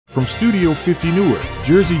From Studio 50 Newark,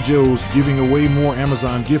 Jersey Joe's giving away more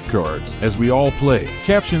Amazon gift cards as we all play.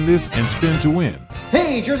 Caption this and spin to win.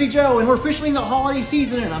 Hey, Jersey Joe, and we're officially in the holiday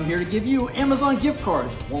season, and I'm here to give you Amazon gift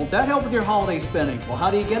cards. Won't that help with your holiday spending? Well,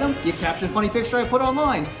 how do you get them? You caption a funny picture I put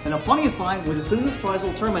online. And the funniest line was to spin this prize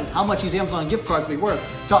will determine how much these Amazon gift cards will be worth.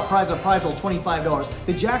 Top prize of prize will $25.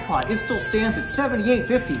 The jackpot, it still stands at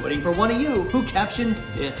 $78.50, waiting for one of you who captioned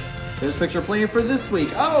this. There's a picture playing for this week.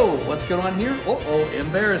 Oh, what's going on here? Uh-oh,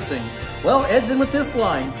 embarrassing. Well, Ed's in with this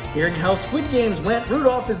line. Hearing how Squid Games went,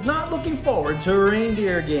 Rudolph is not looking forward to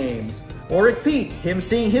Reindeer games. Oric Pete, him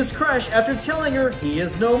seeing his crush after telling her he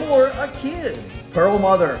is no more a kid. Pearl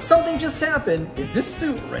Mother, something just happened. Is this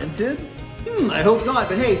suit rented? I hope not,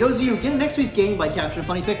 but hey, those of you get next week's game by capturing a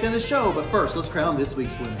funny pick in the show. But first, let's crown this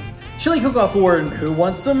week's winner. Chili Cook-Off Warden, who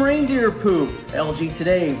wants some reindeer poop? LG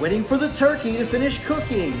Today, waiting for the turkey to finish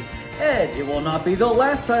cooking. Ed, it will not be the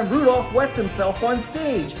last time Rudolph wets himself on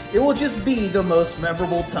stage. It will just be the most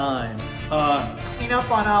memorable time. Clean up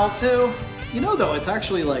on aisle 2. You know though, it's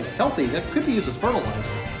actually like healthy. That could be used as fertilizer.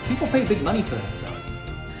 People pay big money for that stuff.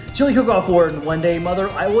 Chili Cook-Off Warden, one day mother,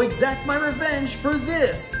 I will exact my revenge for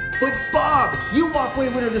this. But Bob, you walk away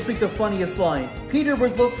winner this week, the funniest line. Peter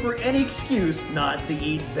would look for any excuse not to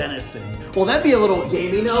eat venison. Well, that'd be a little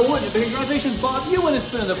gamey now, wouldn't it? But congratulations, Bob, you win a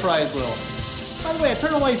spin of the prize wheel. By the way, I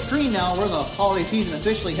turned on my screen now. We're in the holiday season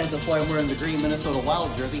officially, hence that's why I'm wearing the green Minnesota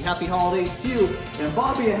Wild jersey. Happy holidays to you. And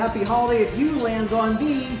Bobby, a happy holiday if you land on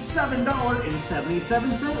the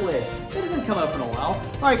 $7.77 lid. That hasn't come up in a while.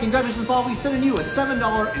 All right, congratulations, Bobby, sending you a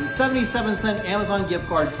 $7.77 Amazon gift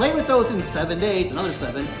card. Claim it though within 7 days, another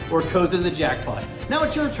 7, or it goes into the jackpot. Now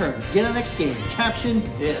it's your turn. Get in the next game. Caption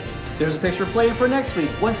this. There's a picture playing for next week.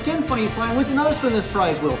 Once again, funniest line wins another spin of this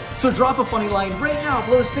prize wheel. So drop a funny line right now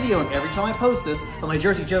below this video, and every time I post this on my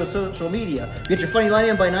Jersey Joe social media, get your funny line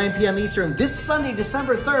in by 9 p.m. Eastern this Sunday,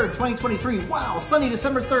 December 3rd, 2023. Wow, Sunday,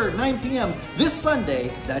 December 3rd, 9 p.m. this Sunday.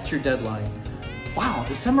 That's your deadline. Wow,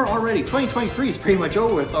 December already. 2023 is pretty much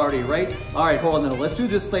over with already, right? All right, hold on though. Let's do a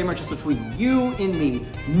disclaimer just between you and me.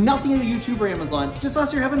 Nothing in the YouTube or Amazon, just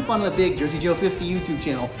us here having fun on the big Jersey Joe 50 YouTube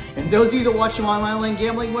channel. And those of you that watch my online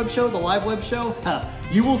gambling web show, the live web show,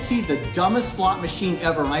 you will see the dumbest slot machine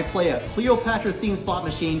ever. And I play a Cleopatra themed slot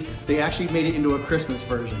machine. They actually made it into a Christmas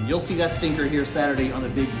version. You'll see that stinker here Saturday on the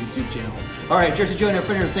big YouTube channel. All right, Jersey Joe and our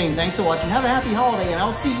friend here saying thanks for watching. Have a happy holiday, and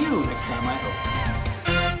I'll see you next time, I hope.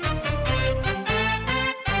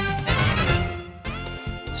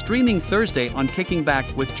 Streaming Thursday on Kicking Back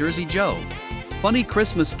with Jersey Joe. Funny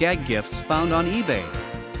Christmas gag gifts found on eBay.